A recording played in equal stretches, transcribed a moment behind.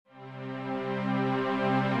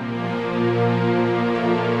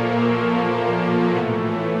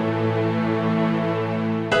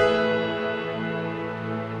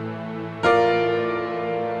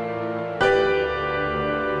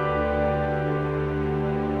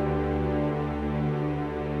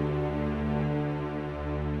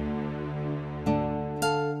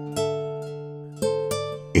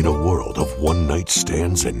In a world of one-night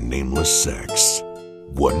stands and nameless sex,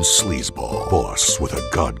 one sleazeball boss with a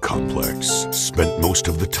god complex spent most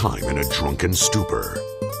of the time in a drunken stupor.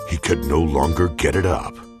 He could no longer get it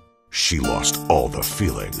up. She lost all the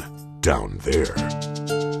feeling down there.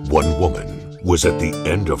 One woman was at the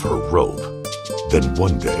end of her rope. Then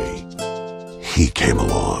one day, he came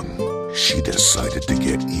along. She decided to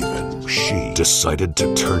get even. She decided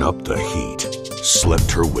to turn up the heat, slept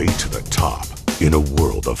her way to the top. In a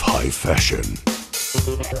world of high fashion,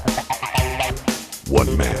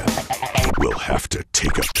 one man will have to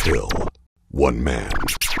take a pill. One man,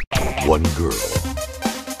 one girl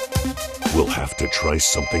will have to try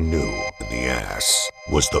something new. The ass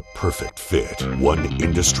was the perfect fit. One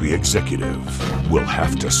industry executive will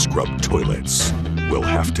have to scrub toilets, will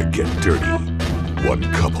have to get dirty. One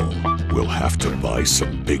couple will have to buy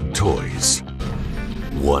some big toys.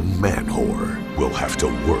 One man whore will have to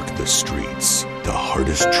work the streets. The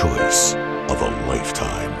hardest choice of a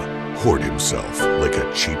lifetime. Hoard himself like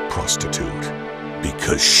a cheap prostitute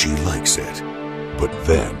because she likes it. But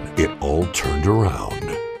then it all turned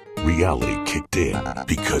around. Reality kicked in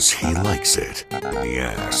because he likes it. The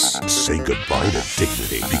ass say goodbye to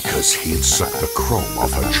dignity because he'd sucked the chrome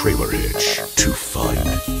off a trailer hitch to find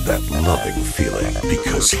that loving feeling.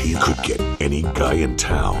 Because he could get any guy in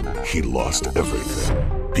town, he lost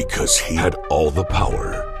everything because he had all the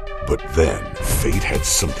power. But then fate had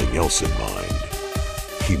something else in mind.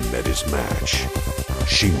 He met his match.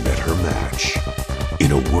 She met her match.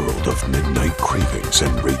 In a world of midnight cravings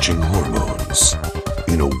and raging hormones,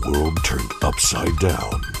 in a world turned upside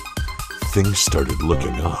down, things started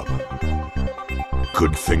looking up.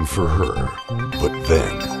 Good thing for her, but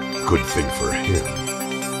then good thing for him.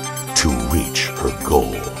 To reach her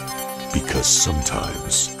goal, because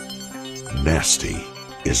sometimes nasty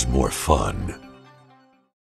is more fun.